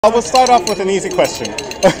I will start off with an easy question.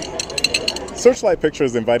 Searchlight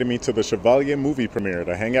Pictures invited me to the Chevalier Movie Premiere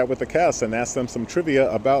to hang out with the cast and ask them some trivia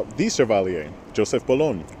about the Chevalier, Joseph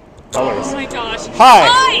Bologne. Oh my gosh. Hi.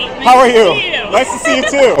 Hi. How are you? To see you? Nice to see you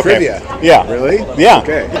too. Okay. Trivia? Yeah. Really? Yeah.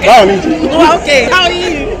 Okay. Okay. How are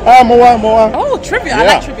you? Moa. Oh, trivia. Yeah. I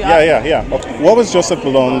like trivia. Yeah. What was Joseph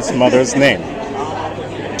Bologne's mother's name?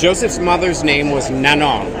 Joseph's mother's name was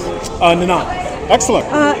Nanon. Nanon. Excellent.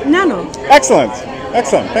 Nano. Excellent.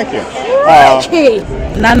 Thank you. Okay.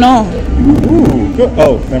 Nano. Ooh, good.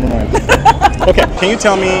 Oh, never mind. Okay, can you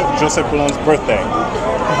tell me Joseph Bologne's birthday?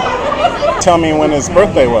 Tell me when his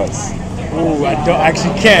birthday was. Ooh, I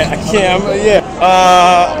can't. I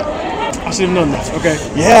should have known this. Okay.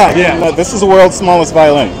 Yeah. This is the world's smallest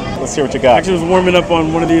violin. Let's hear what you got. Actually, I was warming up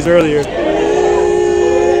on one of these earlier.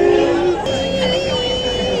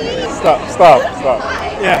 Stop.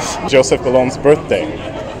 Yes. Joseph Bologne's birthday.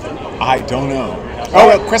 I don't know.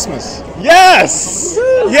 Oh, Christmas. Yes.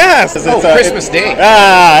 Christmas Day.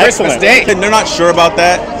 Christmas Day. They're not sure about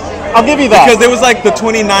that I'll give you that. because it was like the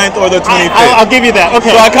 29th or the 25th. I'll give you that.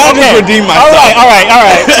 Okay. So I kind of just redeemed myself.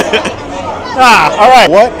 All right.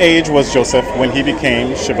 What age was Joseph when he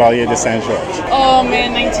became Chevalier de Saint George? Oh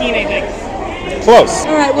man, 19, I think. Close.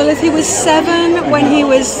 All right, well, if he was 7 when he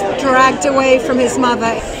was dragged away from his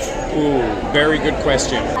mother. Ooh, very good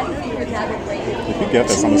question. If you get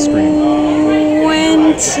this on the screen.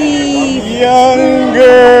 20.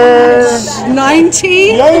 Younger.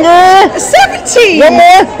 19. Younger. 17. One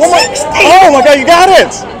more. 16. Oh my God, you got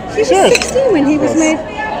it. He was 16 when he was made.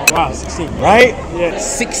 Wow, 16. Right? Yeah.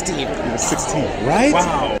 16. He was 16, right?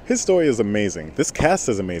 Wow. His story is amazing. This cast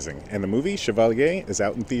is amazing. And the movie Chevalier is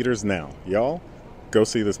out in theaters now. Y'all, go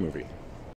see this movie.